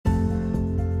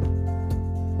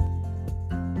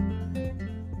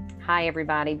Hi,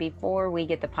 everybody. Before we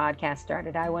get the podcast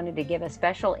started, I wanted to give a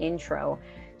special intro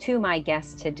to my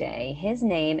guest today. His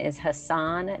name is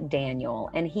Hassan Daniel,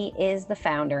 and he is the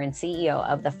founder and CEO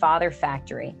of The Father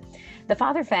Factory. The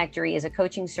Father Factory is a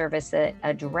coaching service that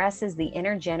addresses the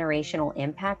intergenerational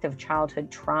impact of childhood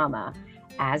trauma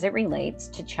as it relates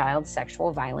to child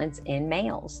sexual violence in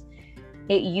males.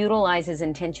 It utilizes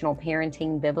intentional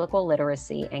parenting, biblical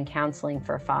literacy, and counseling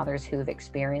for fathers who have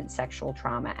experienced sexual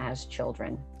trauma as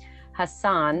children.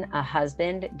 Hassan, a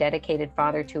husband, dedicated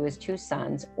father to his two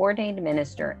sons, ordained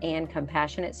minister, and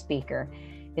compassionate speaker,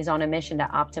 is on a mission to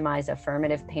optimize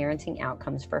affirmative parenting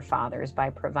outcomes for fathers by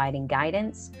providing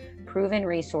guidance, proven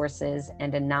resources,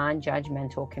 and a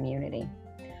non-judgmental community.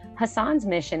 Hassan's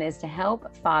mission is to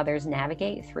help fathers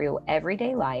navigate through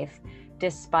everyday life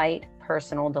despite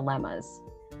personal dilemmas.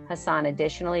 Hassan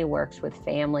additionally works with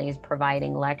families,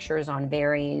 providing lectures on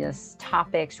various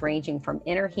topics ranging from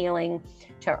inner healing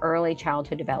to early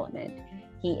childhood development.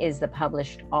 He is the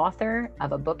published author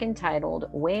of a book entitled,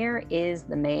 Where is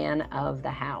the Man of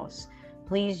the House?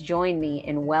 Please join me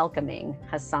in welcoming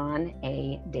Hassan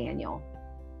A. Daniel.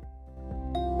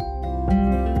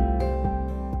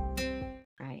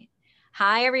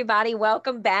 Hi, everybody.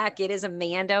 Welcome back. It is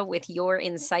Amanda with Your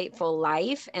Insightful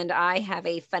Life, and I have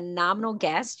a phenomenal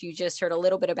guest. You just heard a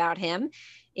little bit about him.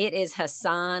 It is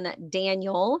Hassan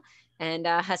Daniel. And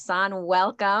Hassan,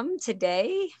 welcome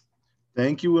today.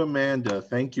 Thank you, Amanda.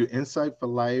 Thank you. Insight for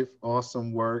Life.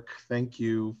 Awesome work. Thank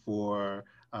you for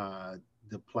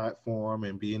the platform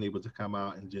and being able to come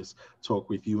out and just talk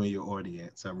with you and your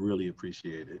audience. I really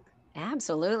appreciate it.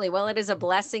 Absolutely. Well, it is a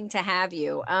blessing to have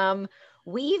you.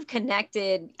 We've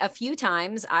connected a few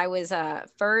times. I was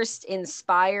first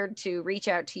inspired to reach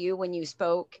out to you when you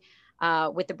spoke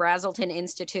with the Brazelton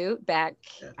Institute back,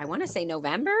 I want to say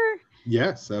November.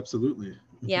 Yes, absolutely.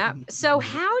 Yeah. So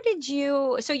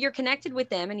so you're connected with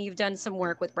them and you've done some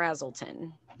work with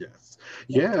Brazelton. Yes.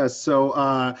 Yeah.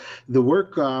 So the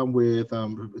work with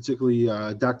particularly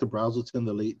Dr. Brazelton,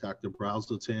 the late Dr.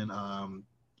 Brazelton,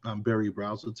 Barry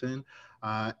Brazelton,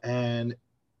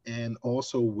 and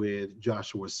also with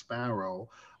Joshua Sparrow,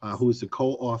 who is the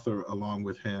co-author along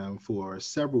with him for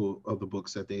several of the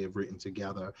books that they have written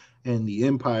together and the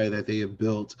empire that they have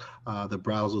built, the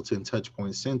Brazelton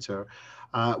Touchpoint Center.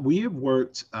 We have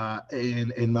worked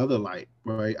in another light,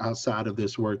 right? Outside of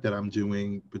this work that I'm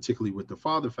doing, particularly with the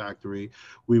Father Factory,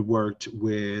 we worked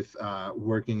with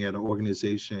working at an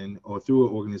organization or through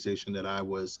an organization that I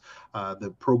was the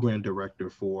program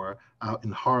director for out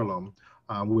in Harlem,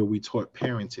 where we taught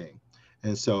parenting.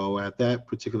 And so at that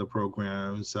particular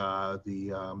programs,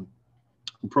 the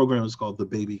program is called the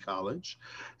Baby College.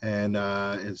 And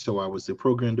so I was the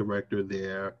program director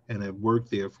there and have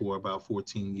worked there for about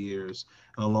 14 years,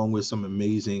 along with some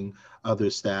amazing other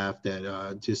staff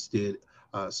that just did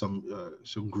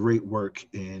some great work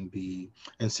in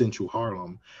Central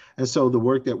Harlem. And so the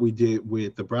work that we did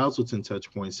with the Brazelton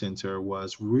Touchpoint Center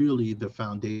was really the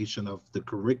foundation of the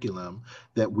curriculum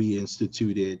that we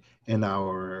instituted in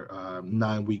our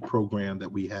 9-week program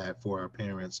that we had for our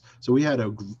parents. So we had a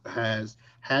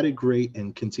great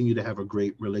and continue to have a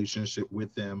great relationship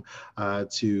with them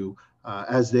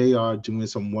as they are doing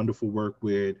some wonderful work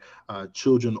with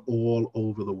children all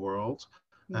over the world.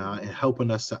 And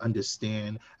helping us to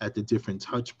understand at the different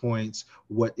touch points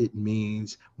what it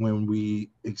means when we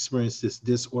experience this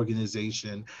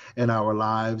disorganization in our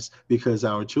lives, because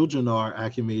our children are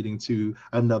acclimating to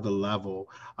another level,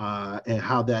 and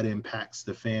how that impacts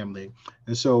the family.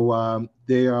 And so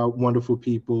they are wonderful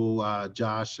people.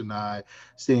 Josh and I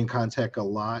stay in contact a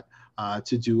lot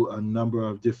to do a number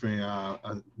of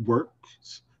different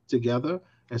works together.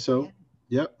 And so,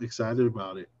 yep, excited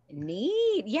about it.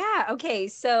 Neat. Yeah. Okay.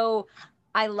 So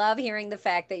I love hearing the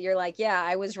fact that you're like, yeah,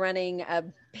 I was running a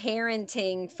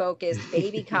parenting focused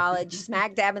baby college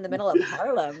smack dab in the middle of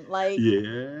Harlem. Like,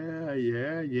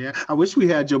 yeah. I wish we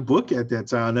had your book at that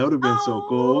time. That would have been so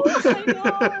cool.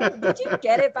 I know. Did you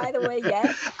get it, by the way,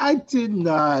 yet? I did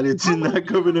not. It did not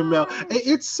come in the mail.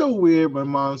 It's so weird. My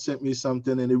mom sent me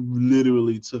something and it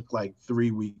literally took like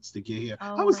 3 weeks to get here.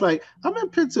 I was like, I'm in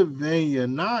Pennsylvania,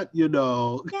 not,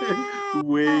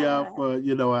 way out for,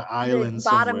 an island the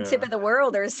bottom somewhere. tip of the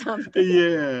world or something.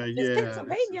 Yeah. It's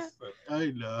Pennsylvania.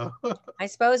 I know. I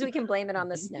suppose we can blame it on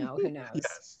the snow. Who knows?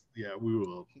 Yes. Yeah, we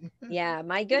will. Yeah,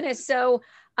 my goodness. So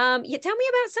you tell me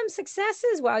about some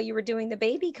successes while you were doing the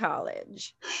baby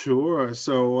college. Sure.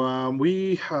 So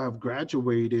we have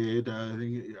graduated. I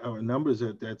think our numbers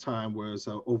at that time was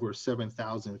over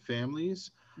 7,000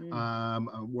 families. I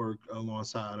worked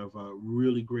alongside of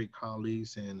really great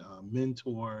colleagues and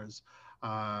mentors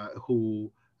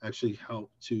who actually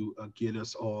helped to get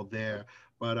us all there.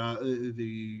 But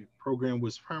the program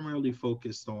was primarily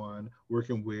focused on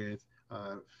working with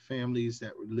families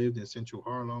that lived in Central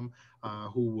Harlem,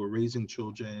 who were raising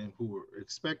children, who were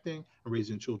expecting and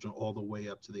raising children all the way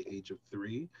up to the age of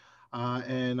 3.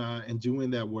 And doing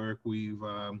that work, we've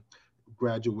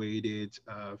graduated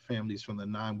families from the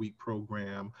 9-week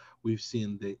program. We've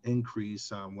seen the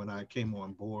increase when I came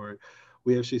on board.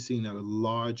 We actually seen a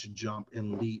large jump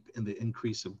and leap in the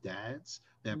increase of dads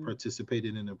that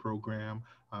participated in the program.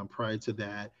 Prior to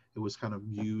that, it was kind of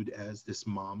viewed as this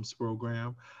mom's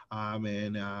program.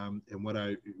 And what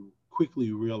I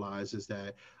quickly realized is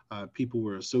that people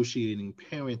were associating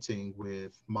parenting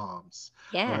with moms,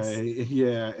 Yes. right?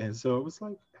 Yeah. And so it was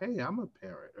like, hey, I'm a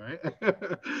parent,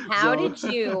 right? How So,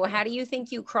 did you, how do you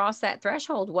think you crossed that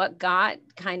threshold? What got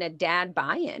kind of dad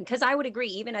buy-in? Because I would agree,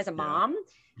 even as a yeah, mom,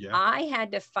 yeah. I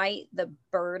had to fight the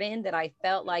burden that I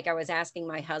felt like I was asking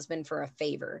my husband for a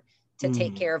favor to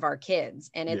take Mm, care of our kids.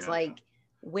 And it's yeah, like,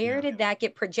 where yeah, did that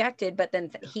get projected? But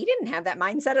then he didn't have that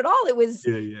mindset at all. It was,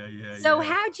 yeah, yeah, yeah, so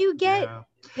yeah, how'd you get, yeah.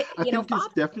 I think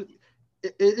father?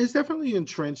 it's definitely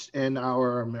entrenched in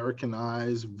our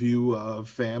Americanized view of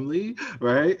family,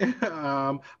 right?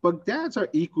 But dads are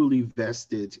equally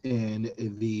vested in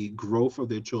the growth of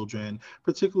their children,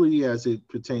 particularly as it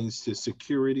pertains to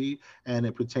security and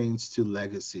it pertains to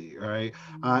legacy, right?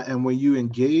 And when you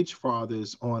engage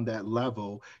fathers on that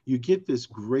level, you get this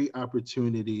great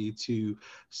opportunity to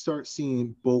start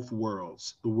seeing both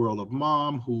worlds: the world of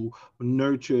mom, who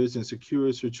nurtures and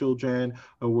secures her children,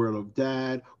 a world of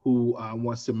dad who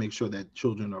wants to make sure that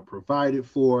children are provided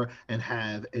for and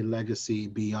have a legacy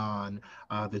beyond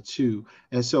the two.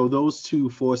 And so those two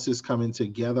forces coming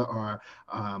together are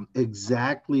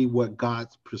exactly what God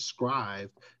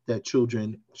prescribed that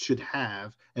children should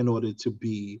have in order to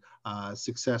be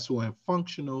successful and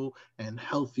functional and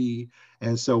healthy.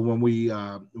 And so when we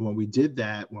did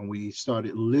that, when we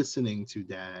started listening to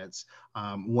dads,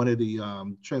 one of the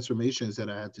transformations that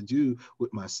I had to do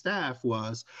with my staff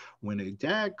was, when a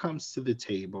dad comes to the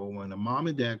table, when a mom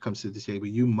and dad comes to the table,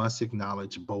 you must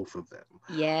acknowledge both of them.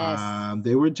 Yes.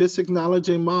 They were just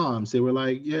acknowledging moms. They were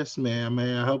like, yes, ma'am,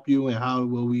 may I help you? And how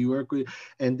will we work with?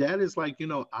 And dad is like,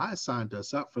 I signed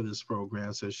us up for this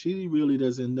program, so she really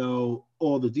doesn't know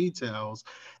all the details.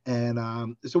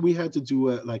 And so we had to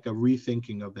do like a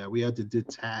rethinking of that. We had to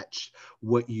detach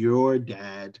what your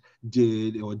dad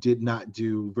did or did not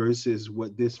do versus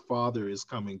what this father is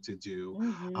coming to do,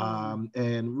 Mm-hmm.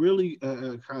 and really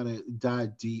kind of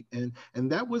dive deep.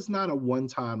 And that was not a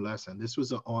one-time lesson. This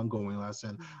was an ongoing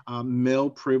lesson. Male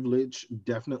privilege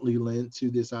definitely lent to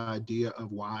this idea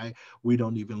of why we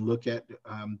don't even look at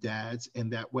dads in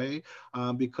that way,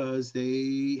 because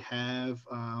they have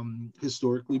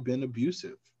historically been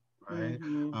abusive. Right.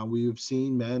 Mm-hmm. We've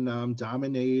seen men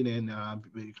dominate and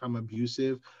become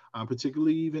abusive,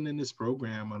 particularly even in this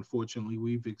program. Unfortunately,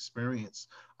 we've experienced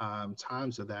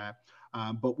times of that.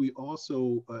 But we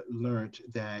also learned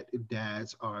that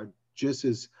dads are just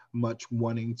as much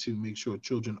wanting to make sure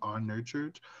children are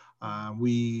nurtured.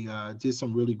 We did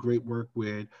some really great work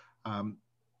with um,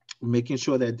 making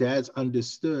sure that dads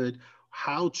understood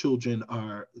how children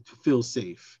are feel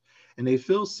safe, and they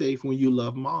feel safe when you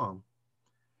love mom.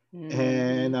 Mm-hmm.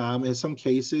 And in some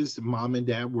cases, mom and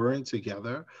dad weren't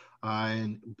together,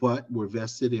 but were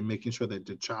vested in making sure that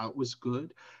the child was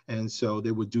good. And so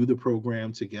they would do the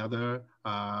program together.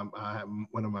 I have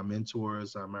one of my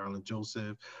mentors, Marilyn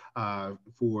Joseph,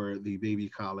 for the baby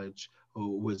college,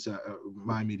 who was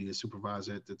my media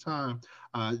supervisor at the time,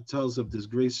 tells of this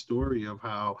great story of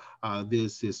how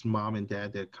there's this mom and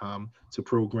dad that come to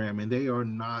program, and they are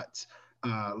not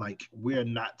like, we're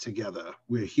not together.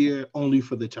 We're here only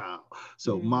for the child.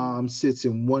 So Mm-hmm. mom sits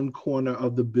in one corner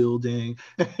of the building,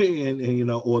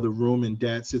 or the room, and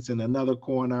dad sits in another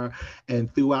corner.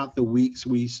 And throughout the weeks,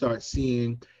 we start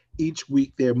seeing each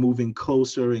week they're moving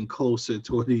closer and closer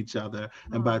toward each other.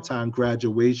 And by the Oh. time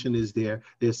graduation is there,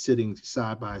 they're sitting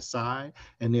side by side,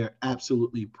 and they're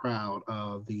absolutely proud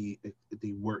of the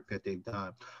work that they've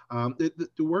done.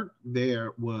 The work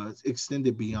there was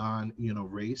extended beyond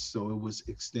race, so it was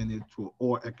extended to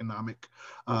all economic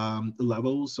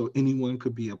levels, so anyone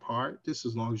could be a part, just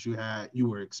as long as you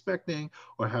were expecting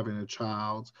or having a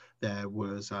child that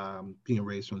was being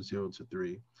raised from 0 to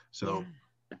 3. Yeah. So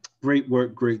great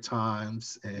work, great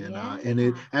times, Yeah. and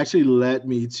it actually led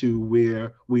me to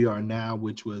where we are now,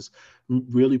 which was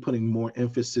really putting more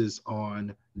emphasis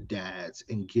on dads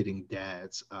and getting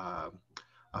dads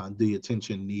the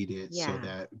attention needed so Yeah.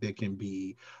 that they can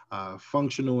be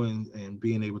functional and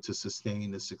being able to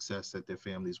sustain the success that their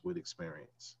families would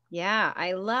experience. Yeah,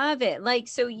 I love it. Like,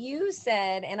 so you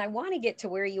said, and I want to get to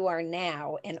where you are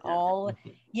now and Yeah. all,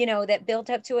 Mhm. that built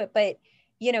up to it. But,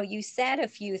 you said a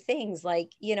few things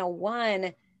like,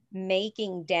 one,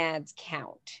 making dads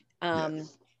count.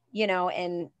 Yes.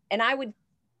 And I would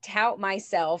tout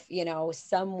myself,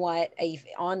 somewhat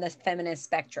on the feminist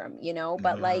spectrum,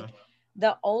 but Uh-huh. like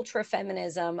the ultra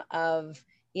feminism of,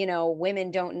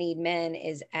 women don't need men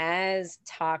is as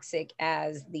toxic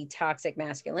as the toxic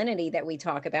masculinity that we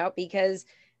talk about, because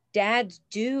dads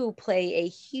do play a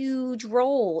huge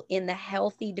role in the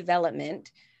healthy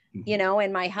development, Mhm.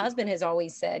 and my husband has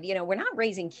always said, we're not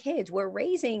raising kids, we're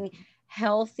raising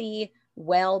healthy,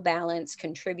 well balanced,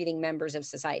 contributing members of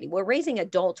society. We're raising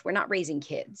adults, we're not raising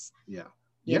kids, Yeah.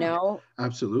 you Yeah. know?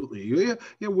 Absolutely. Yeah.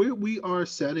 Yeah. We are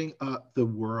setting up the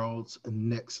world's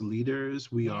next leaders.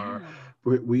 Yeah.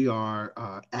 We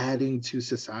are adding to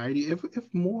society.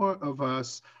 If more of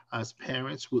us as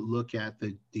parents would look at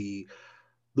the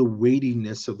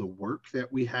weightiness of the work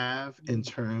that we have in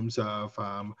terms of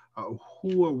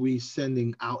who are we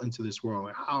sending out into this world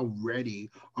and how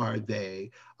ready are they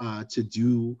to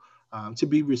do to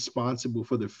be responsible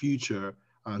for the future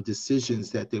decisions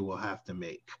that they will have to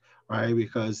make, right?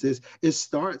 Because this it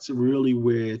starts really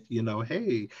with,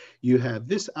 hey, you have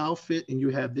this outfit and you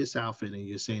have this outfit, and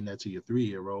you're saying that to your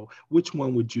 3-year-old, which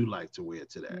one would you like to wear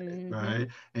today, Mm-hmm. right?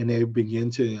 And they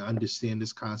begin to understand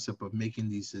this concept of making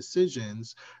these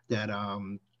decisions that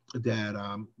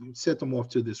set them off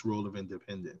to this role of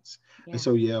independence. And Yeah.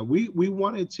 so, yeah, we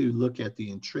wanted to look at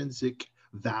the intrinsic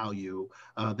value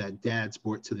that dads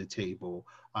brought to the table,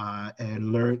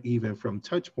 and learn even from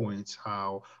touch points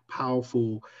how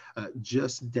powerful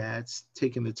just dads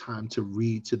taking the time to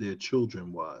read to their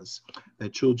children was.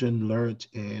 That children learned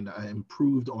and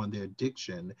improved on their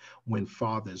diction when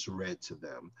fathers read to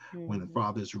them, when the Mm-hmm.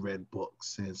 fathers read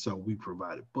books. And so we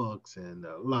provided books and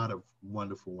a lot of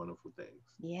wonderful, wonderful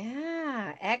things.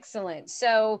 Yeah, excellent.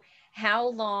 So, how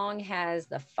long has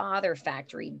the Father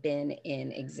Factory been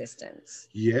in existence?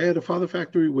 Yeah, the Father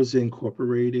Factory was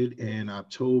incorporated in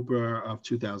October of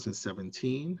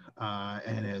 2017,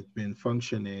 and has been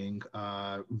functioning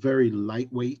very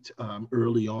lightweight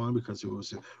early on, because it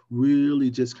was really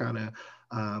just kind of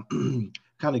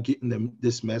kind of getting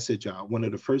this message out. One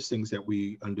of the first things that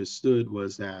we understood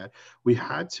was that we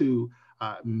had to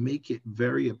make it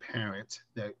very apparent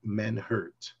that men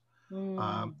hurt.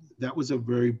 Mm, That was a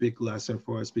very big lesson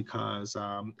for us, because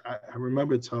I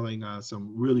remember telling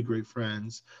some really great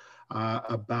friends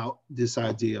about this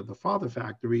idea of the Father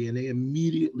Factory, and they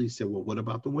immediately said, "Well, what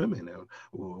about the women? And,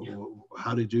 well,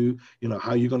 how did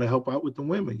how are you going to help out with the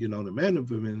women? The men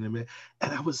of women, and the men."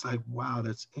 And I was like, "Wow,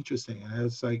 that's interesting." And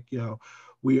it's like,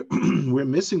 we're we're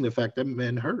missing the fact that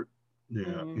men hurt.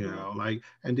 Yeah, mhm. like,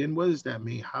 and then what does that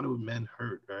mean? How do men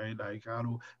hurt, right? Like, how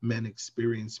do men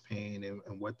experience pain,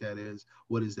 and what that is?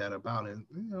 What is that about? And,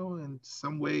 in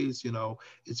some ways,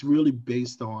 it's really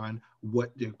based on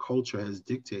what their culture has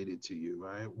dictated to you,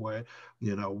 right?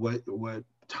 What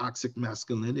toxic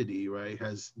masculinity, right,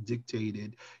 has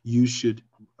dictated you should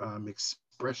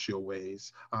express your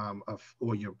ways of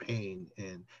or your pain,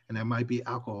 and that might be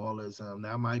alcoholism,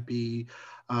 that might be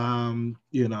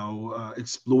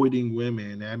exploiting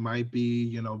women, that might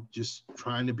be just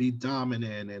trying to be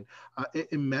dominant, and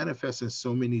it manifests in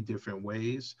so many different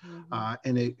ways, Mhm.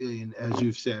 and as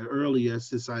you've said earlier, it's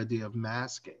this idea of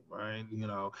masking, right?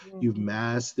 You've Mhm.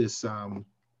 masked this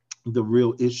the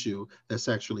real issue that's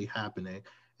actually happening.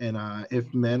 And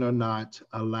if men are not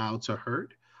allowed to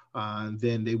hurt,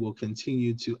 then they will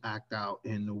continue to act out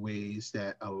in the ways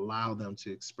that allow them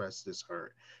to express this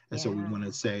hurt. And so we Yeah. want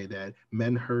to say that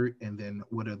men hurt, and then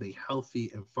what are the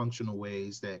healthy and functional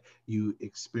ways that you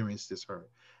experience this hurt?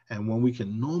 And when we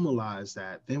can normalize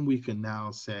that, then we can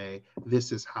now say,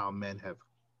 this is how men have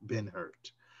been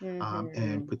hurt, and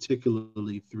Mhm.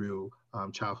 particularly through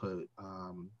childhood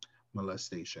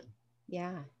molestation.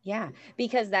 Yeah, yeah,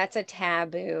 because that's a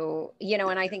taboo,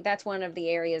 and I think that's one of the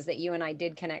areas that you and I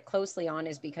did connect closely on,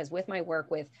 is because with my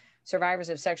work with survivors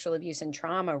of sexual abuse and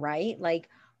trauma, right? Like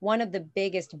one of the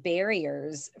biggest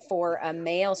barriers for a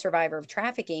male survivor of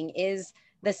trafficking is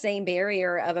the same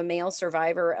barrier of a male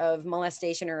survivor of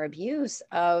molestation or abuse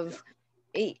of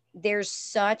there's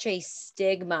such a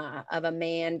stigma of a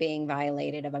man being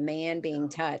violated, of a man being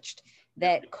touched,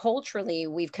 Yeah. that culturally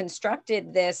we've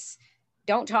constructed this,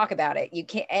 don't talk about it. You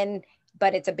can't, and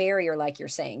but it's a barrier, like you're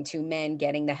saying, to men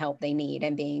getting the help they need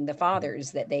and being the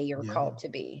fathers that they are Yeah. called to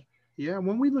be. Yeah,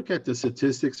 when we look at the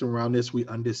statistics around this, we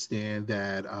understand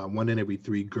that one in every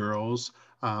three girls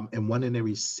and one in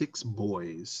every six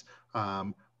boys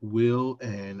will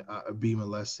and be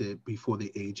molested before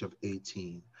the age of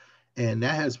 18. And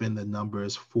that has been the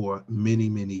numbers for many,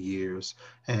 many years.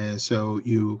 And so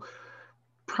you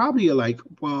probably are like,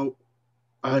 well,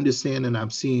 I understand and I'm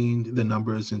seeing the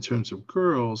numbers in terms of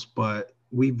girls, but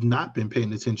we've not been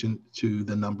paying attention to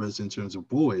the numbers in terms of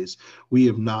boys. We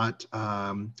have not,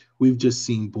 we've just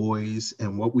seen boys,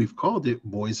 and what we've called it,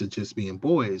 boys are just being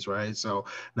boys, right? So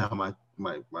now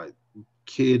my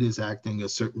kid is acting a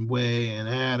certain way, and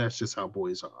that's just how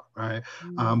boys are, right?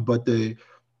 Mm. But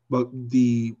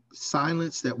the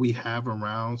silence that we have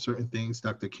around certain things,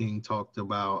 Dr. King talked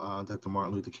about, Dr.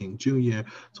 Martin Luther King Jr.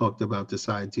 talked about this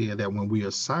idea that when we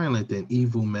are silent, then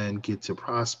evil men get to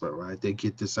prosper, right? They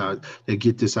get this out, they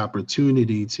get this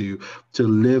opportunity to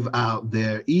live out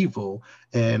their evil,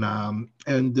 and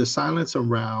the silence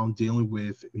around dealing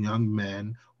with young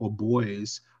men or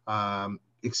boys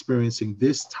experiencing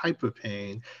this type of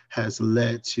pain has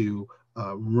led to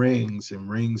rings and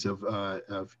rings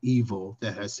of evil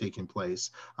that has taken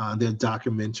place. There are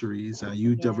documentaries.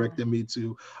 You Yeah. directed me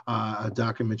to a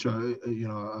documentary,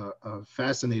 a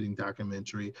fascinating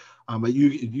documentary. But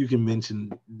you can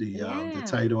mention the Yeah.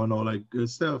 title and all that good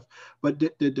stuff. But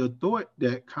the thought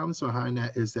that comes behind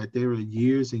that is that there are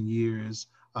years and years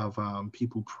of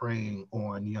people preying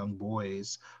on young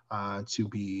boys to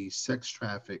be sex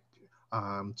trafficked,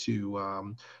 um, to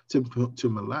um, to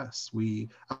molest. We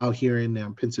out here in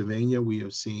Pennsylvania, we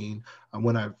have seen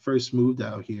when I first moved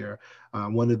out here,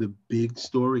 one of the big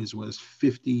stories was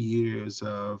 50 years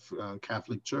of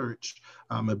Catholic Church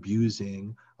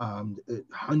abusing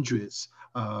hundreds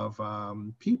of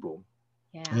people.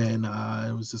 Yeah. And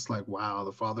it was just like, wow,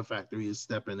 the Father Factory is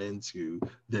stepping into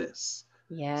this.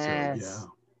 So yeah, Yes.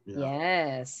 yeah,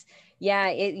 Yes.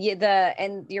 Yeah, the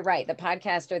and you're right, the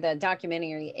podcast or the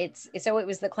documentary, so it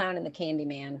was The Clown and the Candy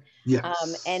Man.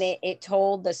 And yes, it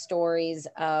told the stories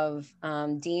of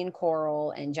Dean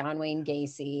Corll and John Wayne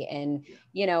Gacy, and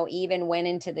yeah, even went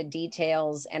into the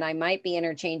details, and I might be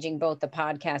interchanging both the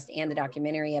podcast and the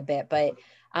documentary a bit, but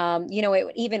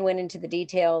it even went into the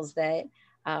details that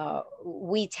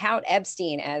we tout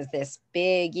Epstein as this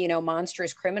big,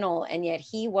 monstrous criminal, and yet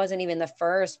he wasn't even the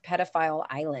first pedophile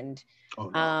island. oh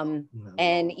no, Um, not at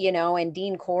and all. and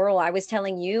Dean Corll, I was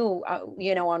telling you,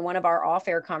 on one of our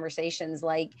off-air conversations,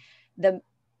 like the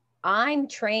I'm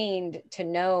trained to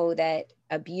know that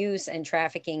abuse and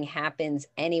trafficking happens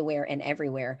anywhere and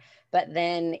everywhere, but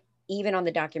then even on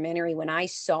the documentary, when I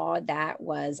saw that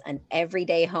was an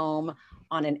everyday home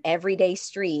on an everyday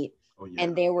street, Oh yeah,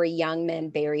 and there were young men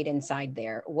buried inside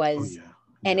there, oh was, yeah,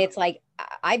 and yeah. it's like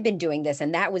I've been doing this,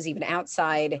 and that was even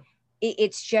outside.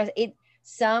 It's just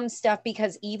some stuff,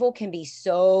 because evil can be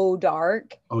so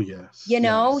dark, Oh yes,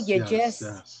 yes, you yes, just,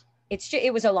 yes.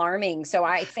 it was alarming. So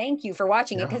I thank you for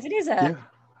watching it, Yeah, because it is a, yeah,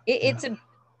 yeah, it's a,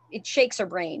 it shakes our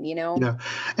brain. yeah.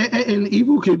 And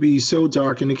evil can be so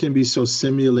dark and it can be so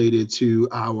simulated to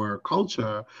our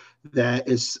culture that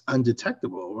it's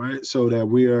undetectable, right? So that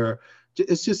we are,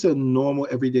 it's just a normal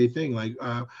everyday thing. Like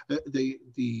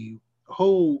the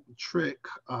whole trick,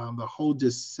 the whole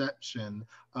deception,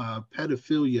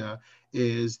 pedophilia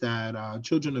is that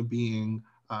children are being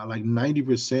like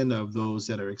 90% of those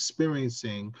that are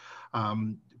experiencing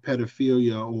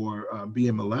pedophilia or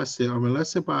being molested are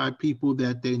molested by people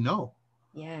that they know.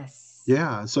 Yes.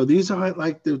 Yeah, so these aren't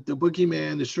like the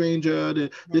boogeyman, the stranger.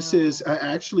 This is No.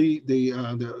 actually the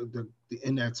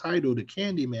in that title, the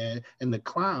Candyman and the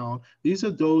clown. These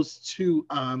are those two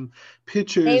They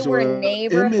pictures were or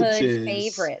neighborhood images,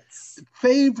 favorites.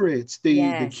 favorites. The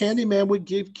Yes. Candyman would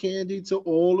give candy to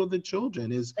all of the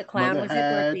children. His The clown mother was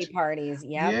at birthday had, parties.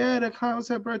 Yep. yeah, the clowns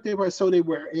had birthday parties. So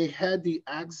they had the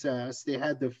access, they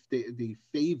had the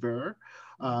favor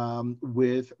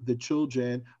with the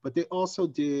children, but they also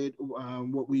did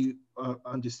what we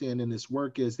understand in this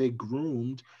work is they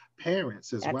groomed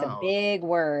parents as That's a well. big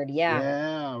word. Yeah.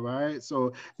 Yeah, right.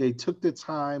 So they took the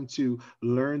time to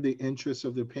learn the interests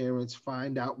of the parents,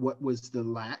 find out what was the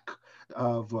lack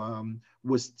of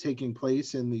was taking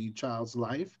place in the child's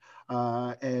life,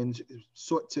 and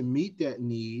sought to meet that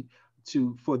need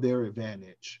to for their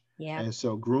advantage. Yep. And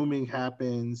so grooming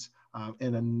happens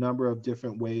in a number of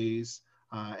different ways,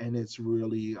 and it's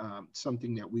really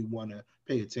something that we want to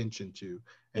pay attention to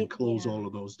and close Yeah. all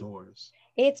of those doors.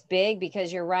 It's big,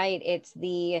 because you're right.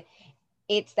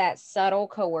 It's that subtle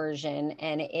coercion,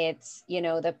 and it's,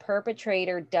 the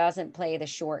perpetrator doesn't play the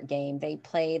short game, they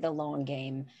play the long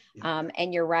game. Yeah,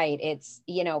 And you're right, it's,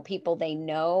 people they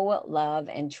know, love,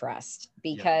 and trust,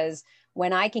 yeah, because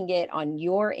when I can get on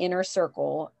your inner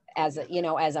circle as a,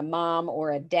 as a mom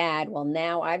or a dad, well,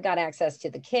 now I've got access to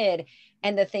the kid.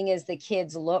 And the thing is, the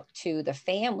kids look to the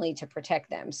family to protect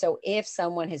them. So if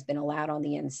someone has been allowed on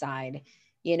the inside,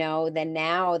 then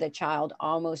now the child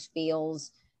almost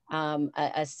feels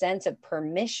a sense of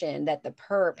permission that the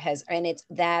perp has, and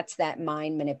that's that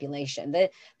mind manipulation. The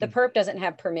perp doesn't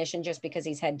have permission just because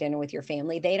he's had dinner with your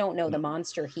family. They don't know the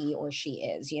monster he or she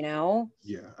is, Yeah,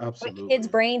 But absolutely. kids'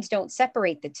 brains don't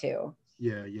separate the two.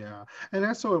 Yeah, yeah. And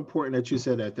that's so important that you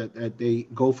said that they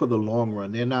go for the long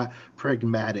run. They're not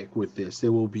pragmatic with this. They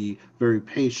will be very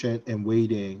patient and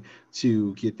waiting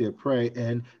to get their prey.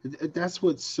 And that's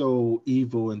what's so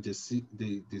evil and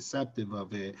deceptive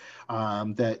of it,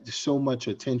 that so much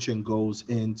attention goes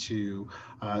into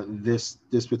this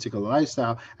particular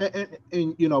lifestyle.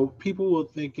 And people will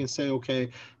think and say,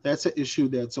 okay, that's an issue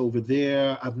that's over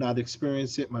there. I've not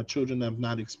experienced it. My children have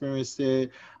not experienced it.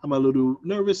 I'm a little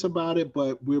nervous about it,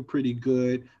 but we're pretty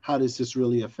good. How does this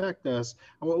really affect us?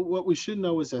 And what we should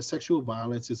know is that sexual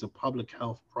violence is a public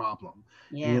health problem.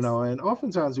 Yes. And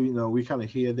oftentimes we kind of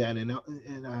hear that,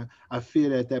 and I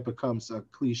fear that becomes a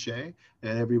cliche,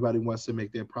 and everybody wants to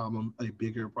make their problem a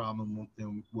bigger problem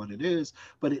than what it is.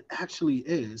 But it actually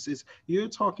is. You're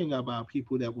talking about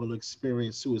people that will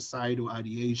experience suicidal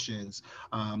ideations,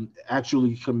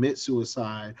 actually commit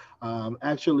suicide,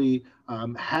 actually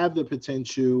have the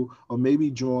potential or maybe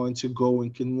drawn to go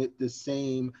and commit the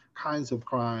same kinds of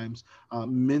crimes,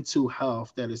 mental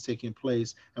health that is taking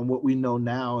place. And what we know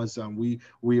now is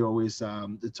we always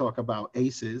talk about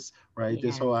ACEs, right?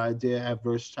 This Yes. whole idea,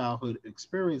 adverse childhood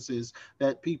experiences,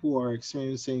 that people are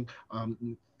experiencing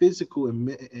physical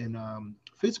and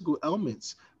physical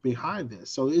elements behind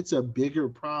this. So it's a bigger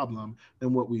problem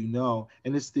than what we know,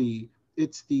 and it's the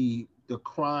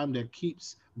crime that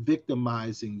keeps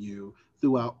victimizing you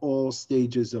throughout all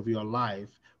stages of your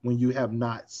life when you have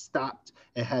not stopped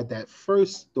and had that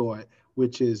first thought,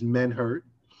 which is men hurt,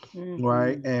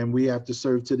 right? Mhm. And we have to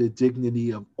serve to the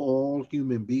dignity of all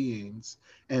human beings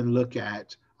and look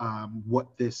at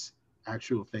what this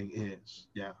actual thing is.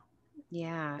 Yeah.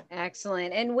 Yeah,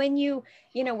 excellent. And when you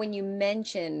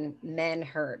mention men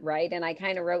hurt, right? And I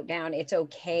kind of wrote down it's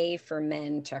okay for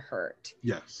men to hurt.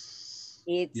 Yes.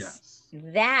 It's Yes.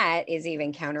 that is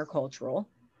even countercultural.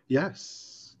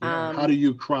 Yes. Yeah. How do Um,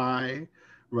 you cry?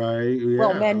 Right.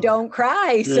 well, men Yeah. don't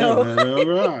cry, Yeah, so man. All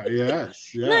right.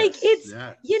 Yes. like Yes. it's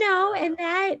Yes. and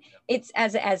that it's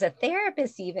as a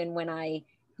therapist, even when I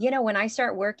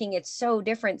start working, it's so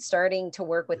different starting to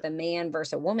work with Yeah. a man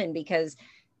versus a woman, because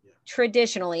Yeah.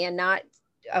 traditionally, and not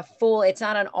it's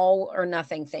not an all or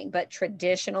nothing thing, but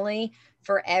traditionally,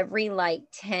 for every like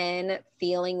 10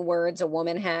 feeling words a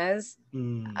woman has, a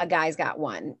Mm, guy's got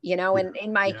one, yeah. and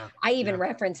in my, Yeah. I even Yeah.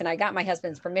 reference, and I got my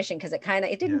husband's permission because it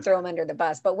Yeah. didn't throw him under the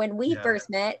bus, but when we Yeah. first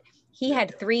met, he Yeah.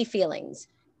 had three feelings: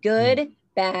 Mm. good,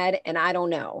 bad, and I don't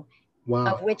know, of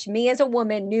Wow. which me as a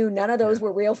woman knew none of Yeah. those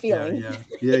were real Yeah. feelings.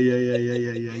 Yeah. Yeah. Yeah. Yeah.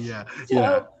 Yeah. Yeah. Yeah. Yeah.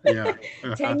 So Yeah.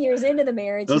 Yeah. 10 years into the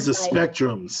marriage, Those he's are like,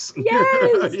 spectrums.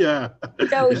 yes. Yeah.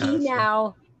 So he Yes.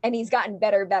 now, and he's gotten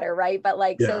better, right? But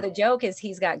like, so Yeah. the joke is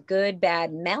he's got good,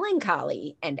 bad,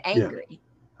 melancholy, and Yeah. angry.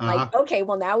 Like, Uh-huh. okay,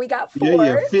 well, now we got Yeah.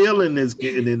 Yeah. four. Feeling is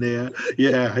getting in there.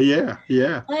 Yeah. Yeah.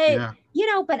 Yeah. But, Yeah.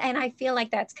 and I feel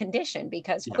like that's conditioned,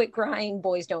 because Yeah. quit crying,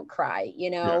 boys don't cry,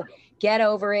 Yeah. get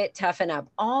over it, toughen up.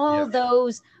 All Yeah.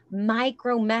 those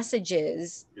micro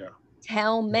messages Yeah.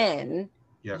 tell Yeah. men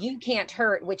Yeah. you can't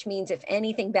hurt, which means if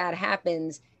anything bad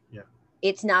happens, Yeah.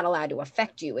 it's not allowed to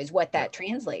affect you, is what Yeah. that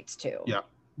translates to. Yeah.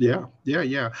 Yeah. Yeah.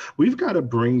 Yeah. We've got to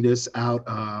bring this out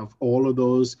of all of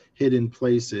those hidden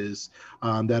places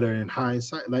that are in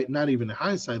hindsight, like not even in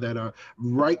hindsight, that are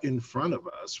right in front of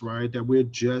us, right? That we're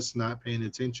just not paying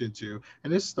attention to.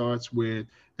 And it starts with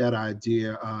that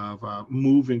idea of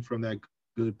moving from that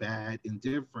good, bad,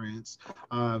 indifference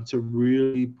to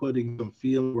really putting some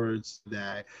feeling words to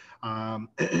that,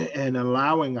 and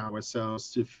allowing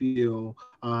ourselves to feel,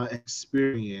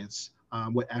 experience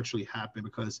what actually happened.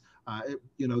 Because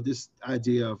this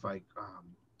idea of like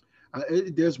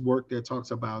there's work that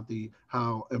talks about the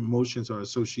how emotions are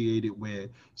associated with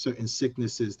certain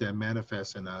sicknesses that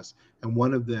manifest in us, and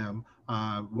one of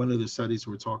the studies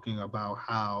were talking about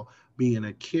how being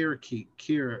a care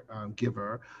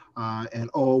giver, and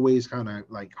always kind of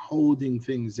like holding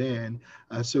things in,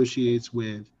 associates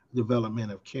with development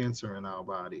of cancer in our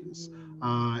bodies.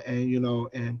 Mm.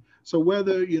 And so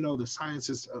whether the science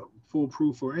is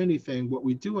foolproof or anything, what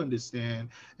we do understand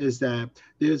is that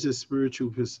there's a spiritual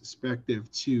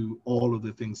perspective to all of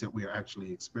the things that we're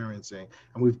actually experiencing,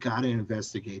 and we've got to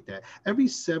investigate that. Every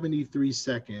 73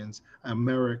 seconds,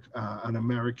 an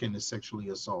American is sexually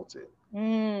assaulted.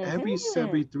 Hmm. every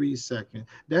 3 seconds.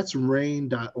 That's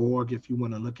rain.org if you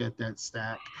want to look at that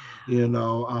stat. You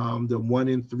know, the 1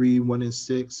 in 3, 1 in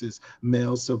 6 is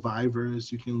male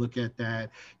survivors. You can look at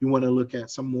that. You want to look at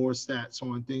some more stats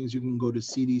on things, you can go to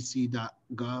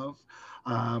cdc.gov,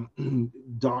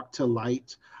 dark to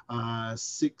light,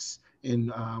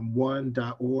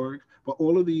 6in1.org. But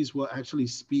all of these will actually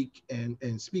speak and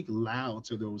speak loud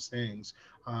to those things.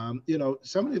 You know,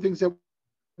 some of the things that we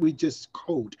just code and we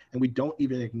don't even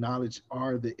acknowledge are the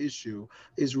issue is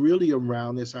really around this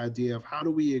idea of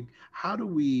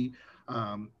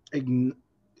um, ign-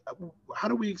 how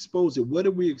do we expose it? What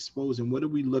are we exposing? What are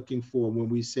we looking for when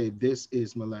we say this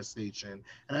is molestation?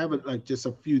 And I have like just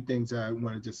a few things I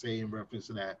wanted to say in reference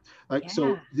to that. Like,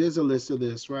 so Yeah. there's a list of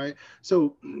this, right?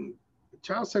 So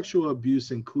child sexual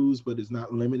abuse includes, but is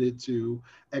not limited to,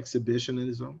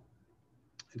 exhibitionism,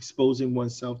 exposing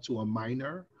oneself to a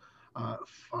minor,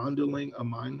 fondling a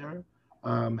minor,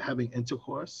 having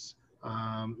intercourse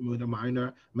with a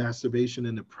minor, masturbation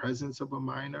in the presence of a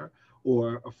minor,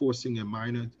 or forcing a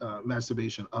minor,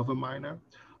 masturbation of a minor,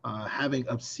 having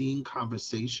obscene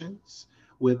conversations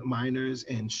with minors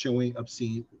and showing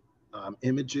obscene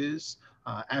images,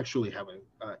 actually having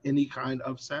any kind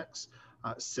of sex,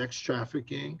 sex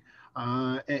trafficking,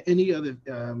 and any other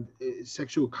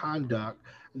sexual conduct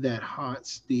that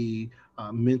haunts the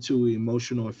mental,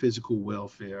 emotional, and physical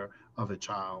welfare of a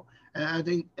child. And I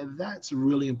think that's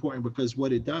really important because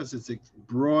what it does is it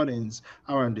broadens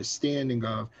our understanding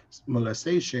of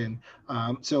molestation.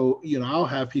 So you know, I'll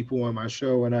have people on my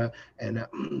show, and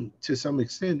to some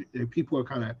extent, people are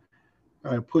kind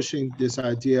of pushing this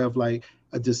idea of like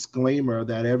a disclaimer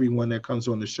that everyone that comes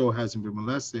on the show hasn't been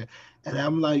molested, and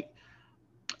I'm like,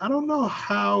 I don't know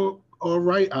how all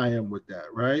right I am with that,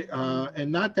 right?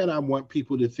 And not that I want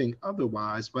people to think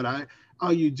otherwise, but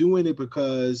are you doing it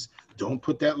because don't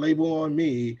put that label on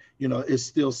me? You know, it's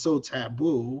still so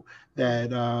taboo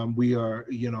that we are,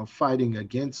 you know, fighting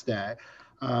against that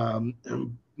um,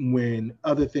 when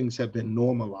other things have been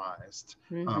normalized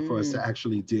for us Hmm. to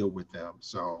actually deal with them.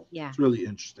 So Yeah. it's really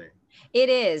interesting. It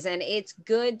is. And it's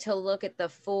good to look at the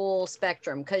full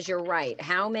spectrum because you're right.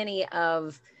 How many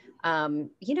of,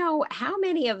 how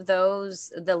many of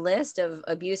those, the list of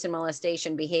abuse and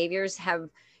molestation behaviors have,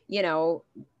 you know,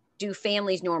 do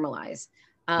families normalize?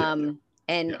 Yeah, yeah, Um,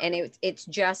 and yeah. it's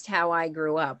just how I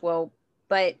grew up. Well,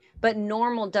 but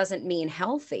normal doesn't mean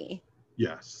healthy.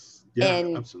 Yes. Yeah,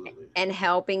 and absolutely. and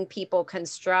helping people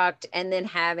construct and then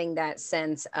having that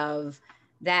sense of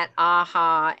that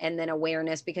aha and then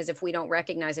awareness, because if we don't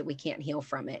recognize it we can't heal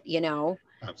from it.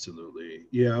 Absolutely.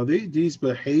 Yeah, these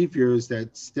behaviors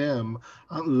that stem,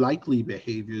 unlikely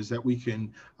behaviors that we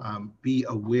can be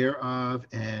aware of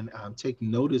and take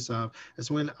notice of,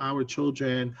 is when our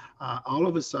children all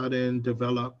of a sudden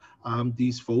develop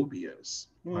these phobias.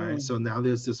 Right. Mm, So now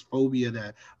there's this phobia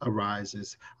that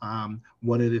arises.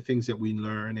 One of the things that we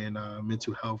learn in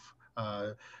mental health.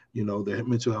 You know, the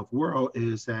mental health world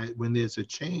is that when there's a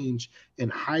change in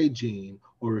hygiene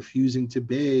or refusing to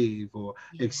bathe or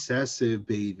yeah. excessive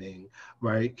bathing,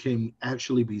 right, can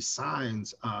actually be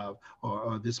signs of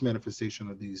or this manifestation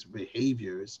of these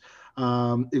behaviors,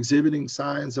 exhibiting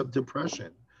signs of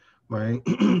depression. Right,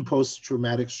 post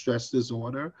traumatic stress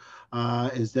disorder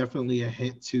is definitely a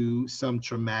hint to some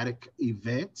traumatic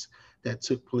event that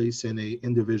took place in a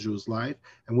individual's life,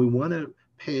 and we want to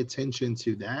pay attention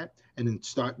to that and then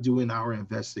start doing our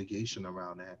investigation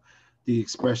around that. The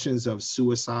expressions of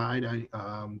suicide,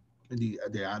 the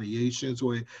ideations,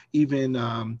 or even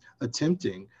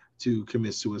attempting to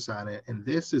commit suicide. And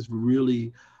this is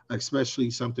really, especially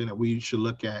something that we should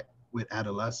look at with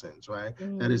adolescents, right?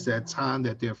 That is Mm, that time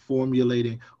that they're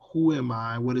formulating, who am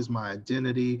I? What is my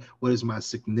identity? What is my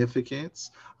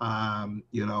significance?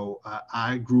 You know,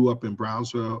 I grew up in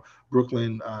Brownsville,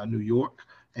 Brooklyn, New York,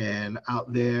 and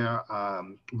out there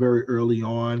very early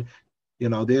on, you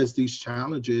know, there's these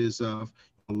challenges of,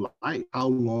 you know, life. How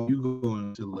long are you going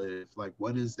to live? Like,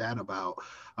 what is that about?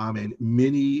 And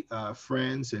many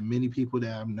friends and many people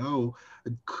that I know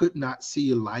could not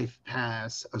see life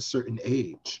past a certain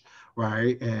age,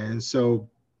 right? And so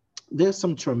there's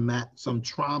some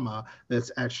trauma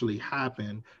that's actually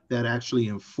happened that actually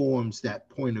informs that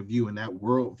point of view and that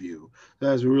worldview.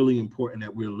 That's really important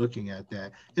that we're looking at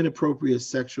that. Inappropriate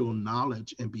sexual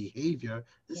knowledge and behavior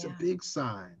is a yeah. big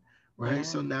sign, right? Yeah.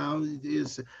 So now it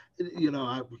is, you know,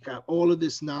 I've got all of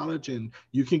this knowledge, and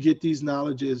you can get this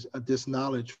knowledge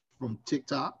from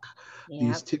TikTok, these Yeah.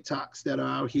 TikToks that are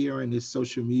out here, and this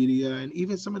social media, and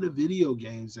even some of the video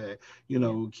games that, you Yeah.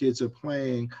 know, kids are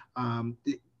playing.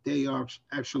 They are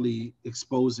actually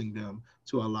exposing them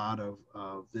to a lot of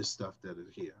this stuff that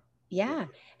is here. Yeah.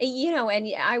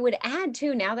 And I would add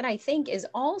too, now that I think, is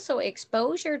also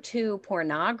exposure to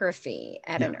pornography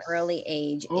at an Yes. early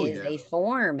age Oh is yeah. a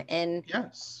form. And,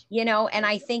 Yes. and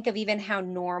I think of even how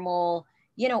normal,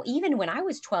 even when I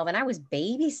was 12 and I was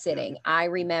babysitting, I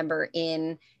remember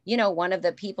in, one of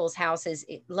the people's houses,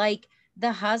 like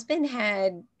the husband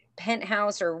had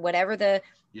penthouse or whatever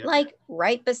Yep. like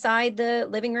right beside the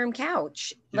living room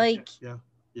couch. Yeah. Like, Yeah. I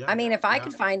Yeah. mean, if I Yeah.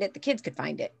 could find it, the kids could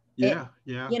find it. It, Yeah.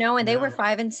 Yeah. and they were Yeah.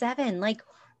 5 and 7. Like,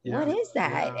 what Yeah. is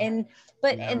that? Yeah. And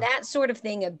Yeah. that sort of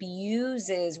thing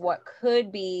abuses what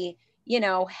could be,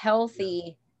 Yeah.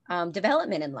 healthy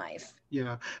development in life.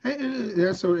 Yeah. And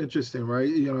that's so interesting, right?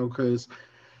 Because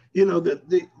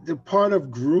the part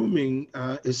of grooming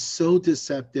is so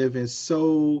deceptive and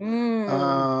so Mm,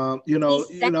 I'm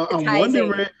desensitizing.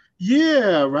 wondering,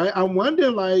 yeah, right. I'm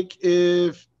wondering like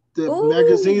if the Ooh,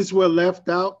 magazines were left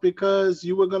out because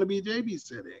you were going to be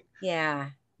babysitting. yeah.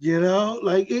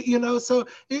 Like so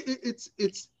it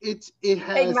Make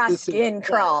has my this skin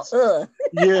crawl. effect. Ugh.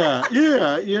 Yeah,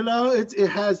 yeah, it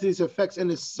has these effects,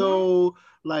 and it's Yeah. so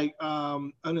like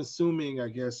unassuming, I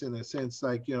guess, in a sense,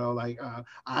 like like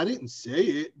I didn't say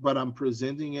it, but I'm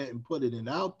presenting it and put it in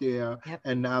out there, Yep.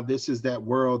 and now this is that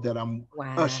world that I'm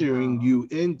ushering Wow. you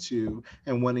into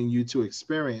and wanting you to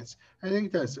experience. I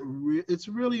think it's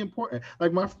really important.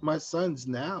 Like my sons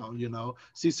now,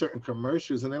 see certain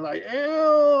commercials and they're like,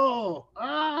 ew,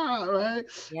 right?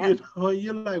 Yep.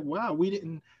 You're like, wow, we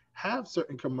didn't have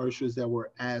certain commercials that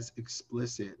were as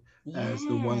explicit as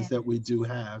the ones Yeah. that we do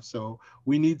have. So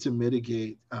we need to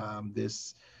mitigate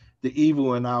the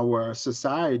evil in our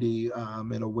society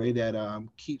in a way that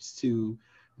keeps to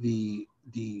the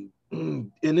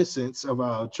innocence of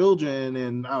our children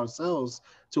and ourselves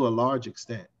to a large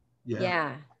extent. Yeah.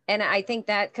 Yeah. And I think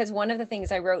that because one of the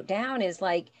things I wrote down is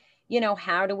like,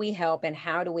 how do we help and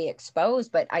how do we expose?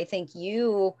 But I think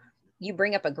you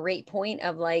bring up a great point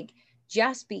of like,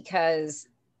 just because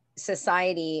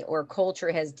society or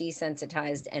culture has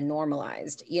desensitized and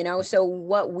normalized, so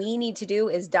what we need to do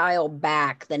is dial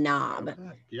back the knob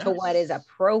to what is Yes.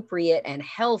 appropriate and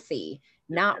healthy,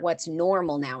 Yeah. not what's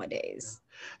normal Yeah. nowadays.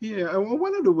 Yeah, and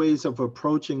one of the ways of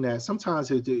approaching that,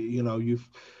 sometimes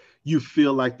you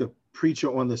feel like the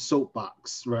preacher on the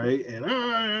soapbox, right?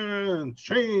 And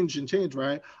change and change,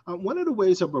 right? One of the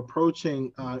ways of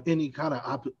approaching any kind of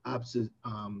uh,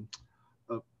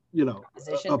 you know,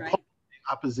 Opposition, opposing right?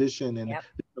 opposition and Yep.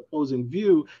 opposing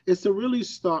view is to really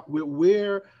start with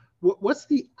what's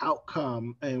the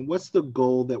outcome and what's the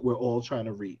goal that we're all trying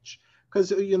to reach.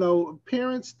 Because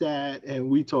parents that, and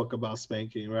we talk about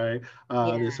spanking, right? This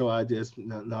Yeah. whole idea is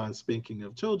non-spanking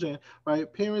of children,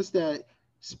 right? Parents that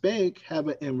spank have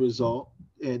an end result,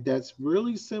 and that's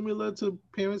really similar to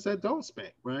parents that don't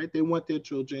spank, right? They want their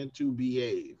children to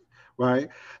behave, right?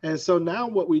 And so now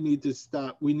what we need to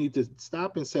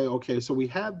stop and say, okay, so we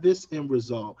have this end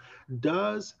result.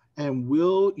 Does and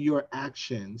will your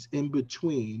actions in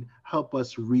between help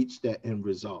us reach that end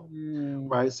result? Mm,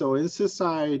 Right? So in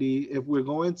society, if we're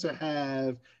going to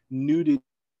have nudity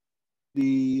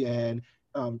and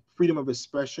freedom of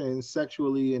expression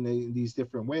sexually in these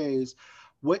different ways,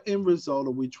 what end result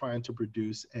are we trying to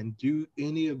produce? And do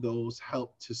any of those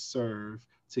help to serve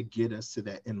to get us to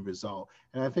that end result?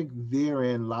 And I think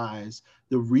therein lies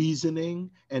the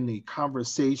reasoning and the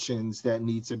conversations that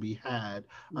need to be had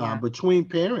yeah. between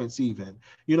parents, even.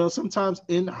 Sometimes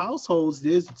in households,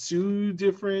 there's two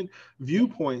different Yeah.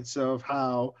 viewpoints of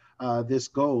how this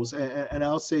goes. And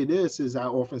I'll say this, is I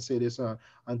often say this on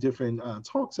different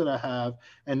talks that I have,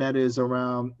 and that is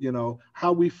around,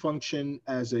 how we function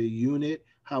as a unit,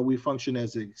 how we function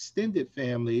as an extended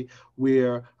family,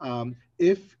 where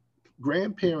if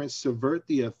grandparents subvert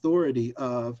the authority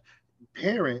of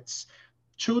parents,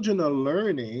 children are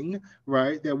learning,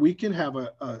 right, that we can have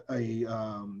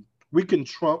we can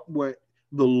trump what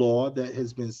the law that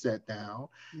has been set down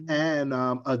Mhm. and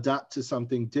adopt to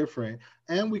something different.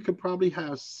 And we could probably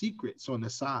have secrets on the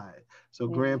side. So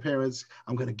Mhm. grandparents,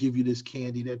 I'm going to give you this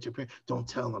candy that your parents, don't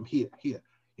tell them, here,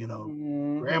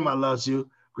 Mhm. grandma loves you,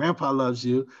 grandpa loves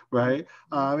you, right?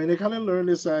 Mhm. And they kind of learn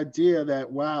this idea that,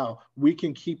 wow, we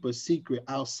can keep a secret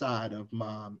outside of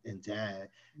mom and dad.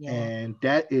 Yeah. And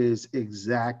that is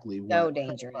exactly So what pedophiles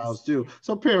dangerous. do.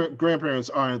 So grandparents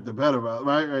aren't the pedophile,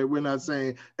 right? We're not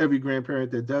saying every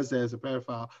grandparent that does that is a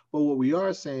pedophile, but what we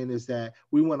are saying is that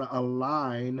we want to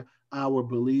align our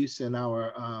beliefs and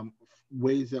our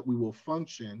ways that we will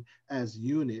function as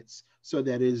units so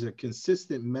that it is a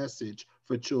consistent message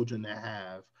for children to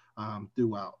have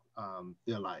throughout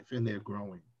their life and their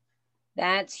growing.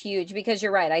 That's huge because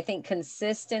you're right. I think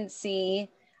consistency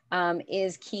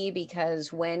is key,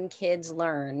 because when kids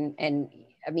learn, and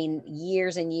I mean,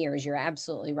 years and years, you're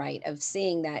absolutely right, of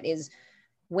seeing that is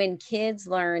when kids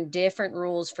learn different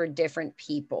rules for different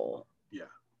people,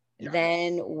 Yeah.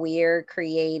 then we're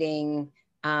creating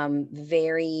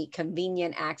very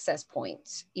convenient access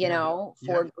points, Yeah.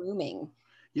 for Yeah. grooming.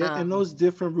 Yeah. And those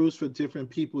different rules for different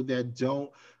people that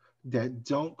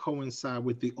don't coincide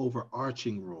with the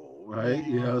overarching rule, right?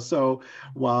 You Yeah. know, so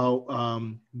while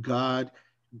God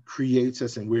creates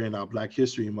us, and we're in our Black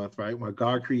History Month, right? When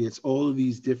God creates all of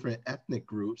these different ethnic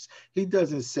groups, he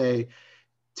doesn't say,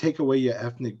 take away your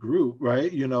ethnic group,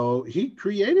 right? You know, he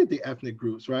created the ethnic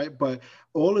groups, right? But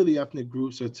all of the ethnic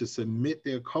groups are to submit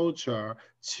their culture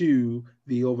to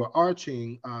the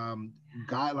overarching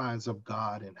guidelines of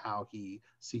God and how he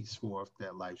sees forth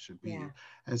that life should Yeah. be.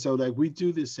 And so like we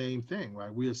do the same thing,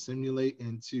 right? We assimilate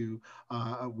into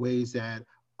ways that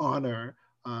honor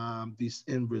these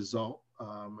end result,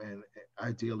 and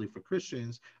ideally for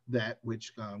Christians, that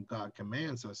which God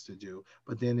commands us to do.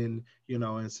 But then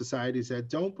in societies that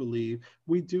don't believe,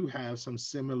 we do have some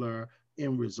similar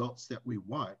end results that we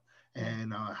want.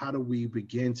 And how do we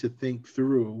begin to think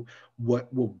through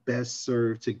what will best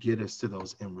serve to get us to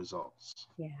those end results?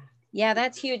 Yeah. Yeah,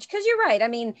 that's huge. Because you're right. I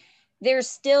mean, there's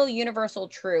still universal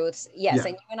truths. Yes. Yeah,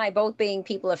 And you and I both being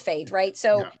people of faith, right?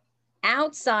 So yeah,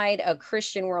 outside a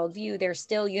Christian worldview, there's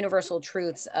still universal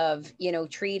truths of,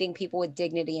 treating people with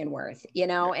dignity and worth,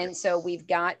 and so yes, we've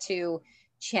got to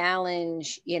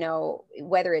challenge,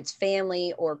 whether it's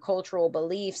family or cultural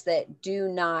beliefs that do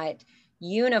not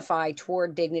unify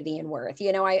toward dignity and worth.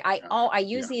 I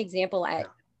use yeah, the example yeah,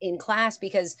 in class,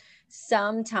 because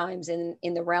sometimes in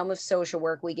the realm of social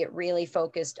work, we get really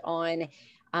focused on,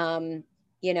 um,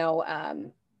 you know,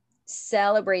 um,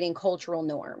 celebrating cultural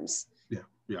norms, yeah,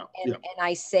 yeah, and yeah. and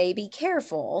I say be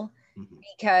careful, Mhm.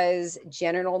 because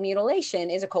genital mutilation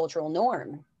is a cultural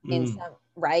norm in Mm. some,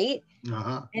 right?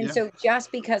 Uh-huh. And Yeah, so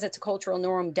just because it's a cultural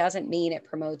norm doesn't mean it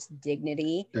promotes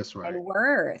dignity that's right. and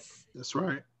worth. That's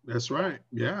right. That's Yeah. right.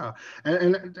 Yeah.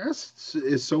 And that's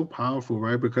it's so powerful,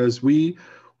 right? Because we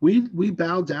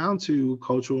bow down to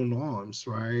cultural norms,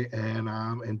 right?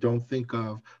 And don't think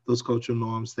of those cultural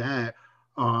norms that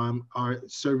are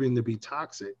serving to be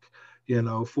toxic,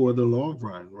 for the long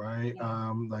run, right?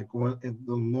 Yeah. Like what in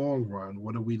the long run,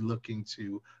 what are we looking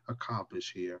to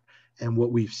accomplish here? And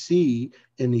what we see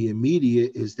in the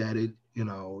immediate is that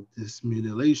this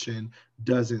mutilation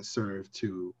doesn't serve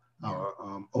to No.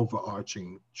 our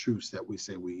overarching truths that we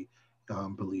say we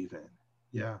believe in.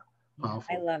 Yeah, Yeah, I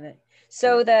powerful. love it. Yeah,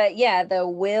 So the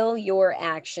will your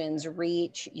actions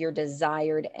reach your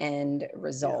desired end yeah,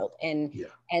 result? And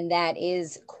yeah, that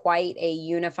is quite a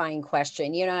unifying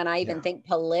question, and I even yeah, think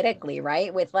politically,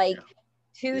 right? With yeah, like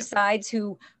two yeah, sides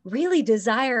who really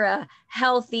desire a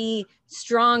healthy,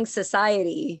 strong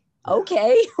society. yeah,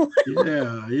 Okay,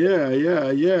 yeah, yeah,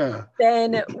 yeah, yeah,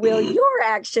 then will your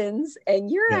actions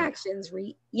and your yeah, actions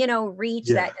reach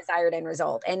yeah, that desired end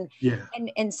result? And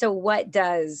yeah, so what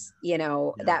does yeah,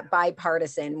 that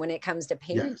bipartisan, when it comes to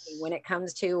parenting, yes, when it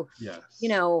comes to, you yes,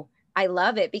 know I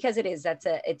love it, because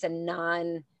it's a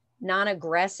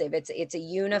non-aggressive, it's a yep,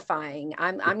 unifying.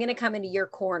 I'm yep, going to come into your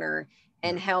corner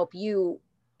and yep, help you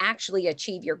actually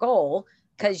achieve your goal, yep,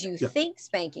 because you yep, think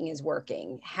spanking is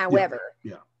working. yep, However,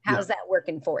 yeah, yeah. how's that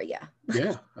working for you?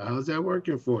 Yeah, how's that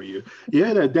working for you?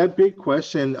 Yeah, that big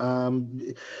question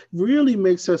really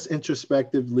makes us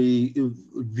introspectively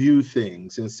view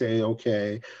things and say,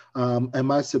 okay,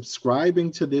 am I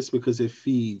subscribing to this because it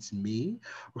feeds me,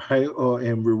 right, or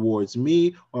and rewards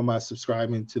me, or am I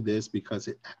subscribing to this because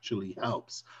it actually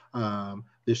helps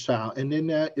this child? And then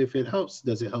if it helps,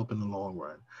 does it help in the long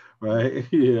run, right?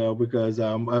 Because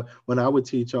when I would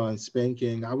teach on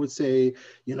spanking, I would say,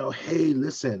 hey,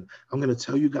 listen. I'm going to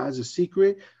tell you guys a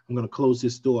secret. I'm going to close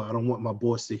this door. I don't want my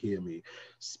boss to hear me.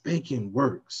 Spanking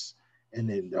works. And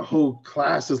then the whole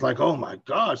class is like, oh my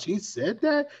gosh, he said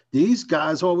that? These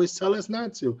guys always tell us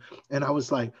not to. And I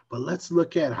was like, but let's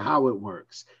look at how it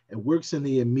works. It works in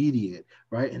the immediate,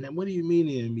 right? And then what do you mean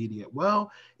in the immediate?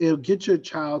 Well, it'll get your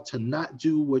child to not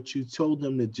do what you told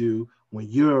them to do when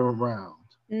you're around.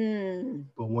 Mm,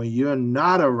 But when you're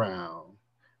not around,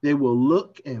 they will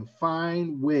look and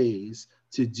find ways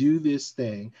to do this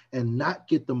thing and not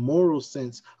get the moral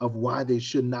sense of why they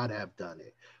should not have done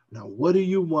it. Now, what do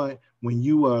you want when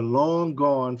you are long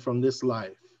gone from this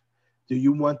life? Do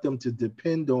you want them to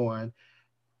depend on,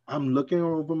 I'm looking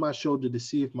over my shoulder to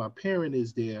see if my parent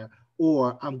is there,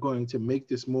 or I'm going to make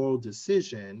this moral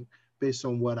decision based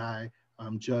on what I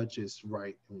judge is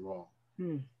right and wrong?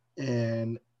 mm,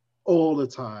 And all the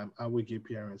time, I would get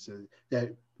parents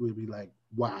that would be like,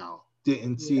 wow,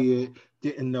 didn't Beautiful. see it,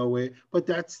 didn't know it. But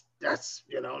that's that's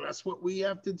what we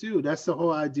have to do. That's the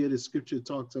whole idea that scripture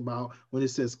talks about when it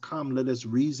says, come, let us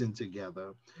reason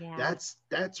together. Yeah.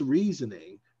 That's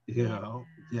reasoning, Yeah.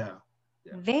 Yeah.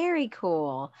 Yeah. Very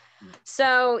cool.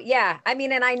 So, yeah, I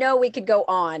mean, and I know we could go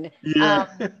on. Yeah.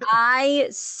 I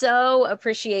so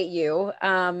appreciate you.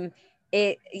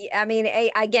 It, I mean,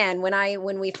 again,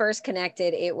 when we first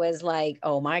connected, it was like,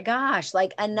 oh my gosh,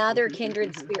 like another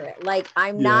kindred spirit. Like,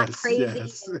 I'm not Yes, crazy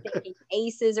yes. in thinking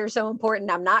aces are so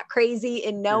important. I'm not crazy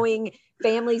in knowing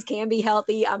families can be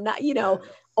healthy. I'm not,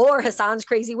 or Hassan's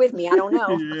crazy with me. I don't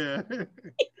know. Yeah.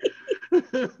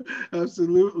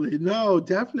 Absolutely. No,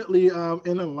 definitely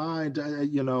in aligned,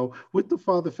 with the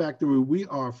Father Factory, we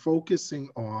are focusing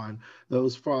on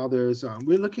those fathers.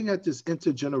 We're looking at this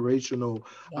intergenerational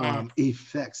Yes.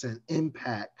 effects and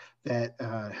impact that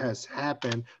has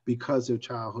happened because of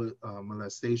childhood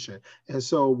molestation. And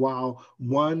so while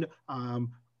one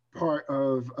part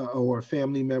of or a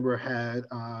family member had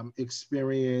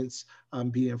experience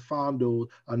being fondled,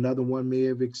 another one may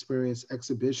have experienced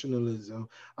exhibitionism,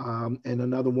 and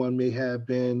another one may have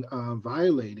been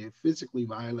violated, physically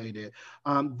violated.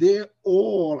 They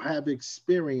all have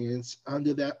experience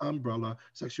under that umbrella,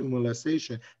 sexual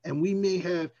molestation. And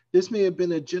this may have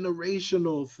been a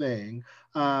generational thing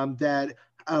that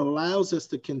allows us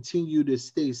to continue to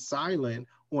stay silent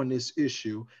on this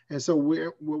issue. And so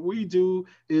what we do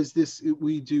is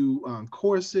we do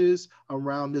courses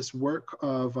around this work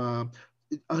of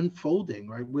unfolding,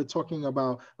 right? We're talking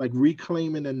about like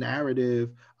reclaiming the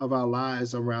narrative of our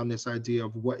lives around this idea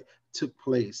of what took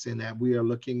place, and that we are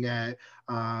looking at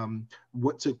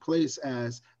what took place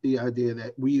as the idea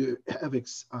that we have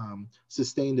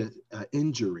sustained an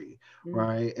injury,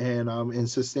 right? And in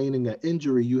sustaining an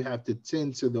injury, you have to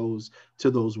tend to those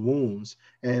wounds,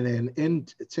 and then in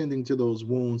tending to those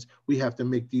wounds, we have to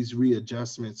make these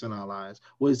readjustments in our lives.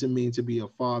 What does it mean to be a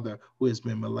father who has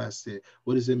been molested?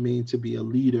 What does it mean to be a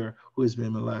leader who has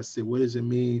been molested? What does it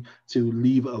mean to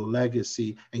leave a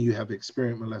legacy and you have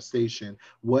experienced molestation?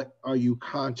 What are you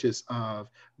conscious of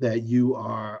that you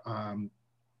are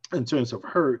in terms of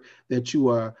hurt that you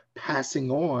are passing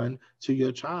on to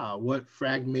your child? What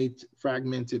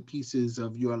fragmented pieces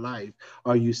of your life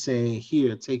are you saying,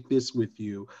 here, take this with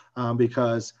you?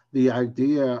 Because the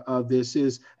idea of this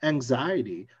is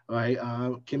anxiety, right?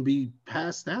 Can be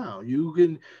passed down. You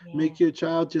can make your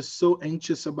child just so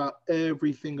anxious about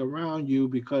everything around you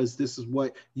because this is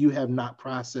what you have not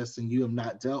processed and you have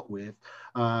not dealt with.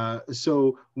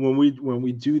 So when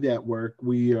we do that work,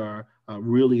 we are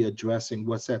really addressing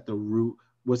what's the root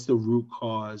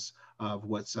cause of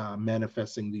what's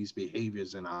manifesting these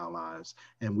behaviors in our lives,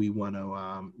 and we want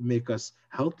to make us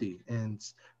healthy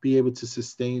and be able to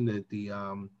sustain the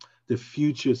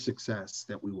future success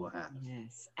that we will have.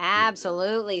 Yes,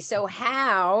 absolutely. So,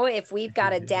 how, if we've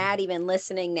got a dad even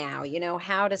listening now,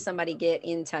 how does somebody get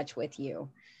in touch with you?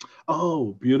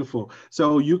 Oh, beautiful.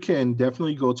 So you can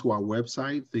definitely go to our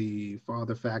website,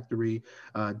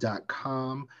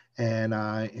 thefatherfactory.com,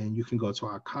 and you can go to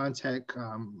our contact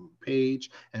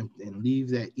page and leave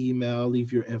that email,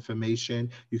 leave your information.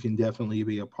 You can definitely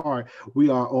be a part. We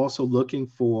are also looking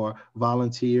for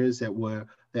volunteers that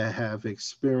have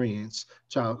experienced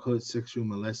childhood sexual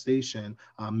molestation,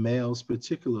 males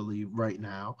particularly right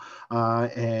now,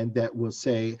 and that will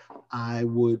say, I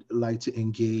would like to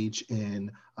engage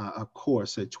in a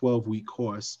course, a 12-week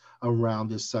course around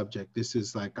this subject. This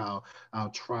is like our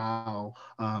trial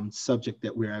subject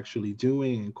that we're actually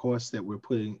doing, and course that we've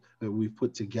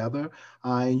put together.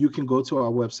 And you can go to our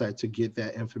website to get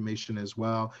that information as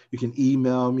well. You can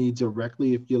email me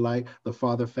directly if you like,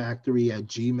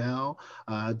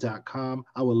 thefatherfactory@gmail.com.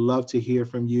 I would love to hear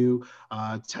from you.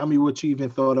 Tell me what you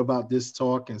even thought about this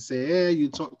talk and say, hey, you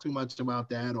talked too much about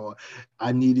that, or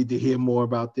I needed to hear more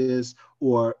about this,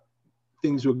 or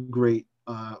things were great.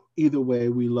 Either way,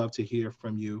 we love to hear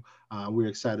from you. We're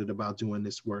excited about doing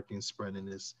this work and spreading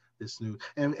this news.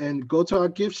 And go to our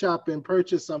gift shop and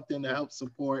purchase something to help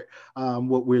support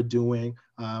what we're doing.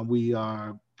 We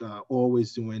are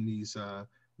always doing these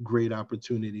great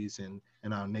opportunities in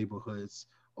our neighborhoods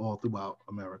all throughout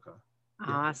America.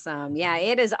 Awesome. Yeah,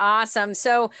 it is awesome.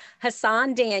 So,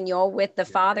 Hassan Daniel with the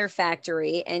Father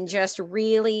Factory, and just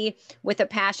really with a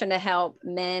passion to help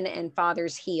men and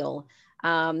fathers heal,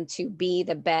 to be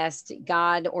the best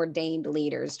God ordained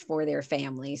leaders for their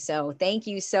family. So, thank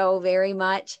you so very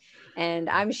much. And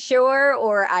I'm sure,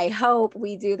 or I hope,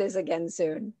 we do this again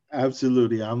soon.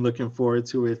 Absolutely. I'm looking forward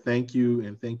to it. Thank you.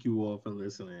 And thank you all for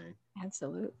listening.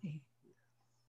 Absolutely.